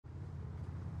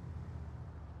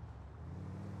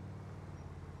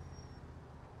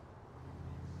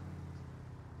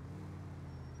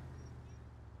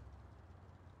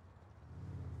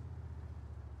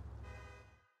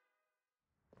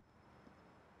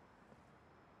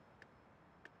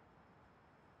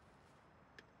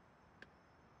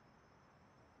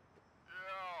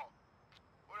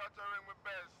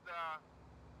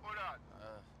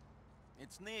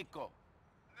It's Nico.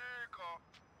 Nico?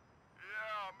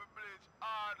 Yeah, me bleach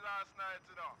hard last night,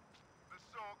 you know. Me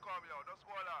soon come, yo. Just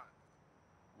hold on.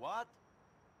 What?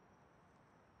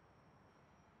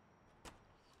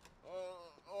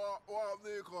 What up,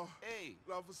 Nico? Hey.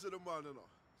 Glad to see the man, you know.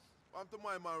 I'm to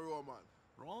my man, Roman.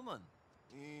 Roman?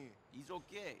 He's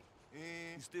okay.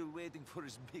 He's still waiting for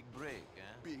his big break,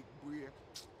 eh? Big break?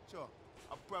 Sure.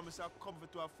 I promise I'll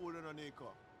comfort to a fool, you know, Nico.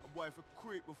 A boy for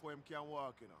creep before him can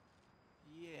walk, you know.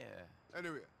 Yeah.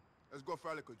 Anyway, let's go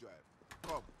for a little drive.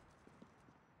 Come.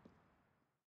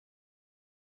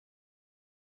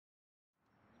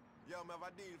 Yo, I have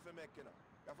a deal for make, you know.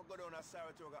 You have to go down to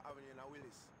Saratoga Avenue in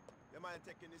Willis. You mind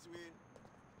taking this way?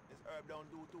 This herb don't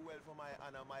do too well for my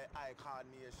honor, my eye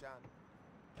coordination.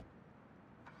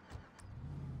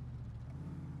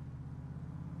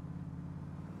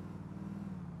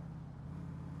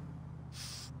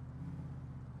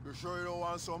 You sure you don't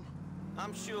want some?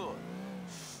 I'm sure.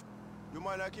 You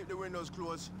mind I keep the windows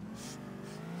closed?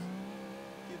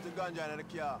 Keep the ganja in the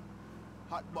car.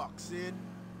 Hot box, see it?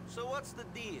 So what's the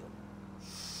deal?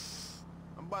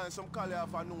 I'm buying some curry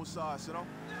off a new sauce, you know?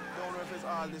 Don't know if it's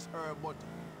all this herb, but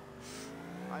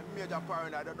I'm major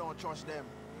paranoid, I don't trust them.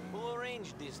 Who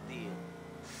arranged this deal?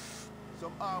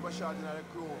 Some harbor shot in the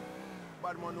crew.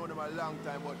 Bad man know them a long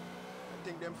time, but I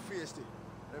think them faced it.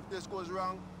 And if this goes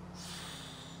wrong,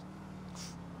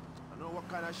 I know what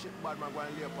kind of shit bad man going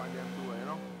to lay upon them door, you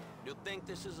know? You think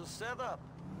this is a setup?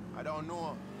 I don't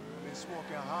know. I've been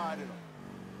smoking hard, you know.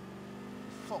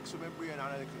 It fucks with my brain a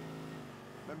little.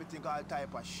 Make me think all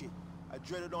type of shit. I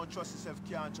dread you don't trust yourself,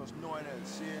 can't trust no one else.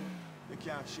 See? You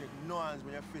can't shake no hands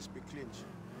when your fist be clenched.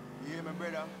 You hear me,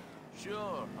 brother?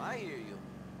 Sure, I hear you.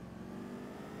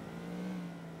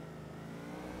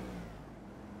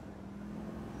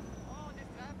 Oh, this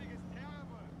traffic is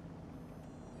terrible.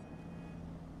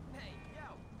 Hey,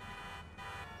 yo!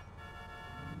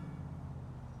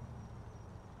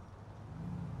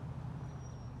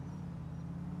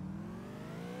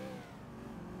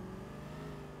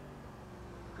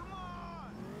 Come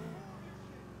on! Move your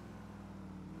shit!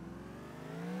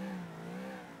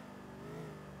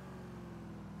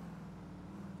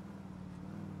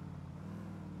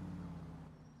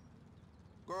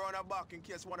 Go around the back in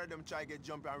case one of them try get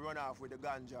jump and run off with the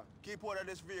ganja. Keep hold of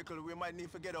this vehicle, we might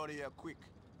need to get out of here quick.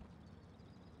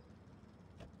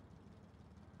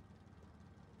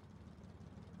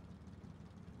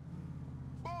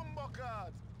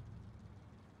 Bumbuckers!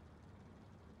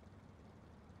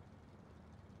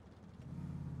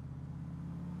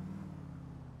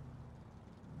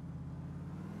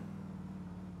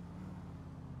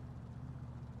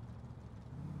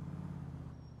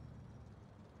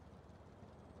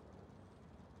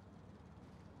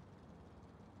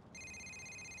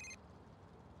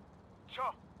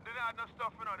 Sure, they didn't have no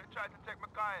stuff, you know. They tried to take my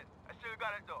car in. I still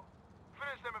got it though.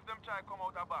 Finish them if them try to come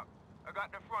out the back. I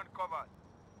got the front covered.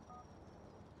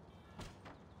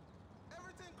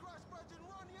 Everything crash, Virgin,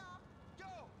 run, yeah! Go!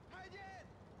 Hide it!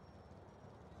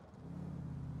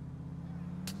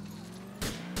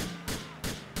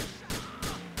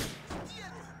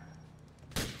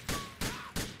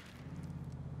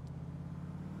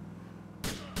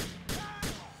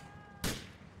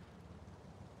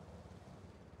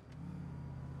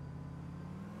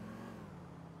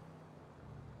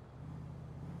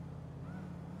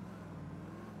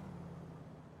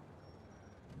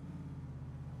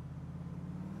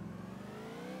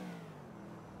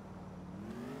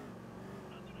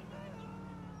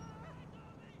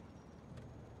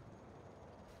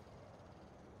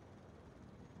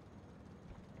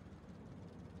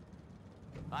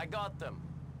 I got them.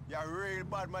 You're a real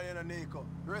bad man, you know, Nico.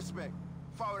 Respect.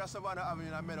 Forward of Savannah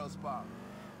Avenue in Meadows Park.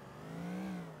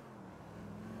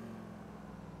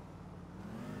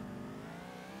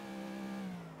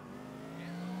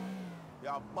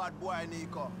 You're a bad boy,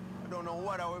 Nico. I don't know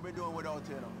what I will be doing without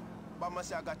you, you know. But I must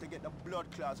say I got to get the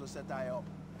blood clots to set I up.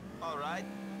 All right.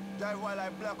 Drive while I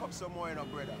black up some more, you know,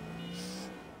 brother.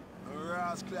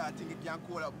 Rascal, I think he can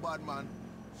call a bad man.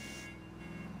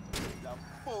 He's a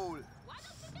fool.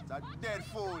 He's a dead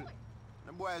fool.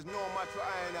 The boy is no match for I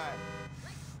and I.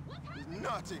 He's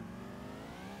nothing.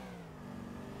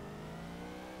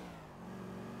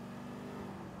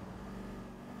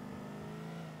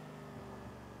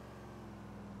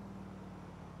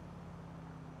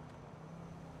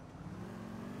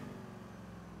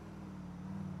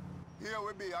 Here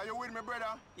we be. Are you with me,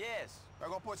 brother? Yes. I'm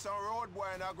gonna put some road boy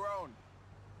in the ground.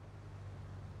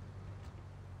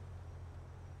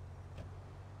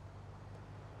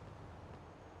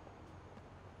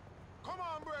 Come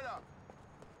on, brother.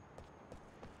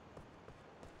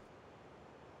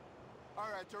 All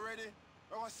right, you ready?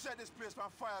 I gonna set this place on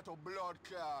fire to blood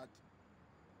clot.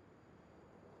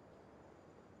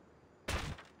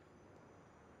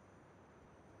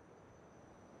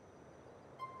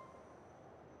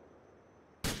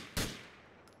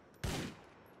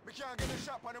 We can't get a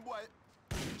shot on the boy.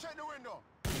 Check the window.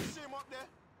 See him up there?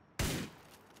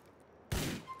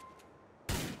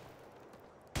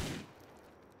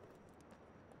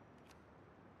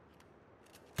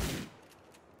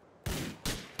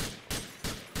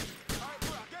 Alright,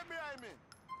 bro, get behind me.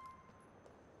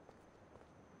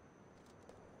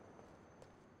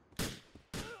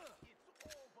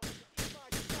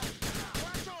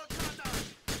 Watch out, Satan!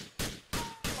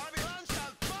 Babylon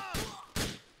shall fall!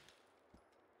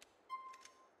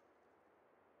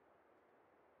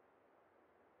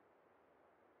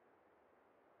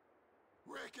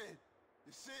 Wicked.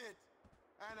 You see it?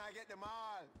 And I get them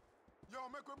all. Yo,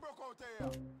 make we broke out here.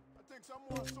 I think some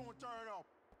more soon turn up.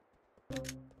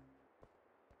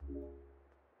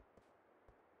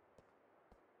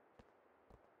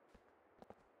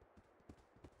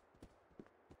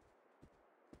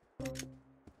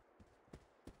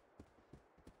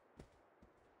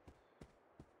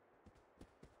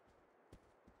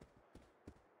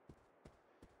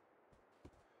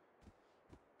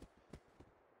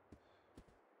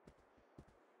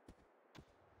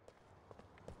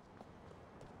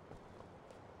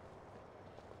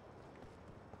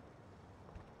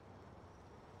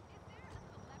 Is there a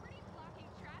celebrity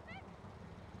blocking traffic?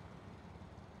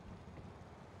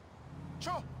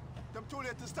 Sure. Them too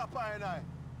late to stop I and I.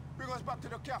 Bring us back to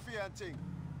the cafe and thing.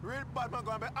 Real bad man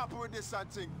gonna be happy with this and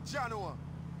thing. Jano.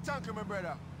 Thank you, my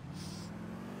brother.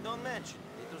 Don't mention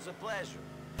it. It was a pleasure.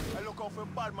 I look out for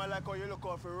bad man like how you look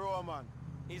out for Roman.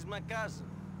 He's my cousin.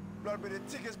 Blood be the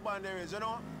thickest band there is, you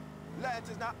know? Light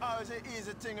is not always an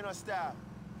easy thing in a style.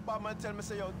 Bad man tell me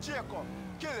say, yo, Jacob,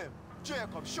 kill him.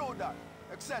 Jacob, show that,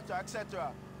 etc.,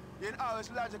 etc. You ain't always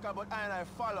logical, but I and I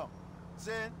follow.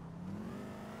 See?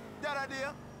 The other day,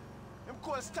 him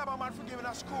called stab a man for giving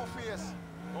a school face.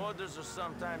 Orders are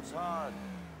sometimes hard.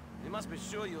 You must be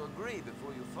sure you agree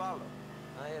before you follow.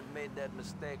 I have made that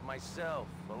mistake myself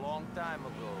a long time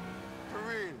ago. For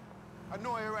real. I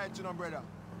know you're right, you know, brother.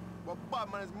 But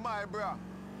Batman is my bro.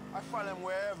 I follow him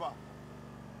wherever.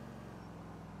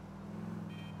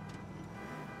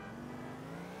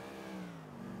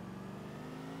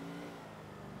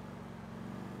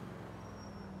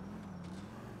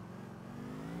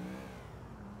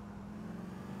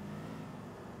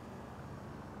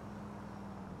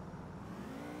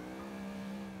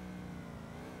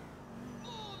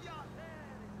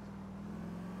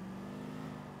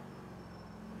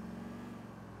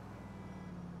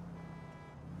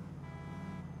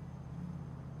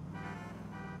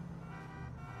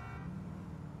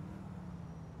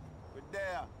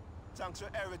 There. Thanks for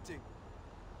everything.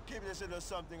 Keep this into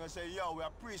something and say, yo, we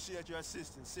appreciate your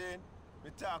assistance, see?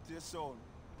 We talk to you soon.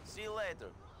 See you later.